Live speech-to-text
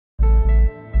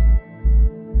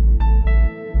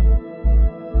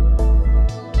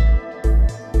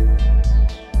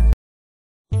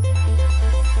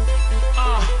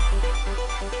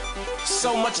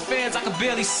much fans I could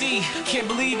barely see. Can't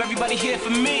believe everybody here for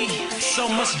me. So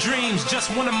much dreams,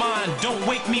 just one of mine. Don't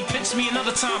wake me, pinch me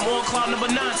another time. On cloud number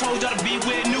 9, told y'all to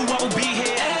beware. Knew I would be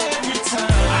here every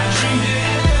time. I dreamed it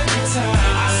every time.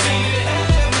 I seen it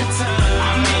every time.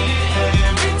 I mean it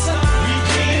every time.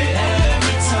 Repeat it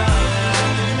every time.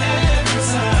 Every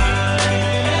time.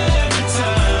 Every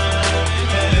time.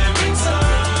 Every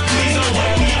time. Please don't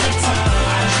wake me every time.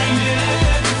 I dreamed it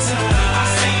every time. I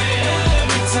seen it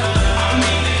every time. I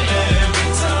mean it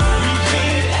every time.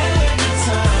 Repeat it every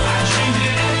time. I dreamed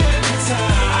it every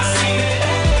time. I seen it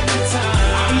every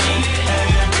time. I mean it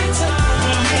every time.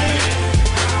 Believe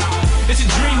it. It's a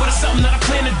dream, but it's something that I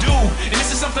plan to do. And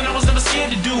this is something I was never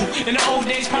scared to do. In the old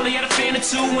days, probably had a fan or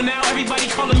two. And now everybody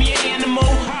calling me an animal.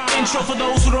 Intro for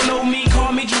those who don't know me,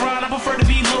 call me Gerard. I prefer to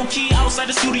be low-key outside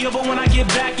the studio, but when I get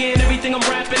back in, everything I'm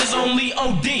rapping is only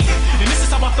OD. And this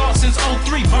is how I thought since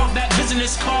 03. Bought that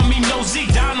business, call me Nosy.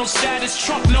 Dino status,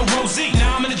 trunk, no Rosie.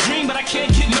 Now I'm in a dream, but I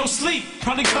can't get no sleep.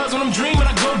 Probably cause when I'm dreaming,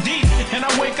 I go deep. And I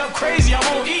wake up crazy, I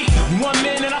won't eat. 1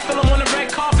 minute, I feel I'm on the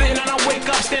red carpet. And then I wake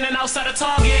up standing outside of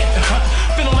Target.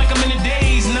 Feeling like I'm in the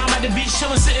days. Now I'm at the beach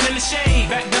chilling, sitting in the shade.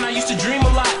 Back then I used to dream a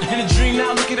lot. In a dream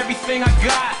now, look at everything I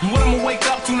got. What I'ma wake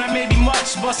up to, not maybe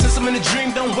much. But since I'm in a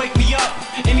dream, don't wake me up.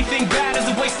 Anything bad is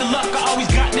a waste of luck. I always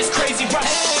got this crazy rush.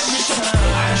 Every time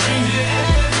I dreamed it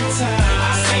every time.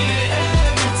 I seen it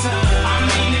every time. I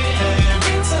mean it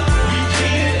every time.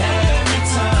 Repeat it every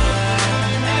time.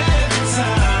 Every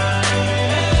time.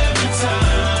 Every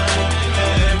time.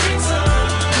 Every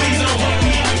time. Please don't wake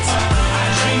me every time. I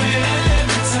dreamed it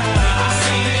every time. I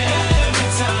seen it every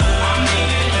time. I mean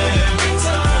it every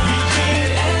time. Repeat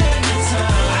it every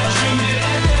time. I dreamed it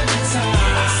every time.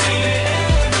 I seen it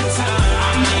every time.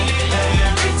 I mean it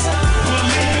every time.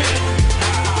 Believe it.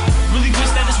 Really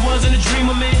wish that this wasn't a dream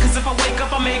I'm in. Cause if I wake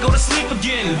up I may go to sleep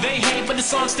again. They hate but the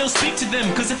song still speak to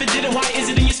them. Cause if it didn't, why is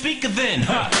it in your speaker then?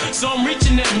 So I'm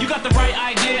reaching them, you got the right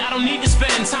idea, I don't need to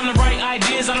spend time to write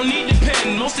ideas, I don't need to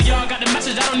pen. Most of y'all got the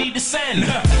message I don't need to send.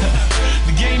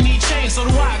 The game need change, so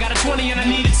do I got a 20 and I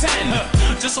need a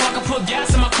 10. Just so I can put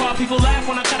gas in my car. People laugh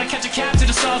when I try to catch a cab to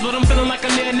the stars, but I'm feeling like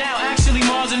I'm there now. Actually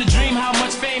Mars in a dream, how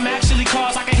much fame actually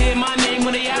costs. I can hear my name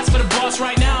when they ask for the boss.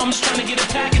 Right now I'm just trying to get a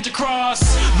package across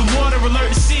the water,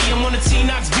 alert to sea. I'm on a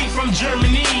T-Nox beat from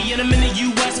Germany, and I'm in the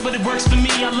US, but it works for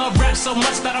me. I love rap so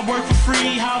much that I work for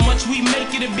free. How much we make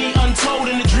it be untold.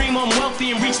 In a dream I'm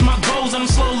wealthy and reach my goals, and I'm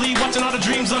slowly watching all the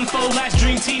dreams unfold. Last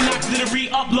dream T-Nox did a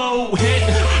re-upload hit.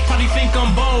 Probably think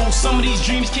I'm bold, some of these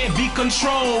dreams can't be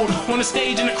controlled. On the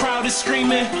stage and the crowd is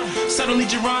screaming, suddenly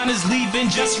Jerron is leaving.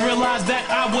 Just realized that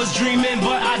I was dreaming,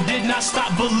 but I did not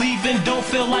stop believing. Don't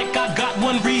feel like I got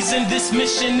one reason, this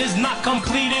mission is not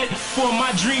completed. For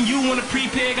my dream you wanna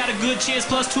prepare, got a good chance,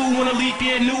 +2 on a leap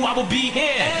year. Knew I would be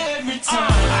here every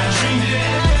time. I dreamed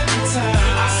it.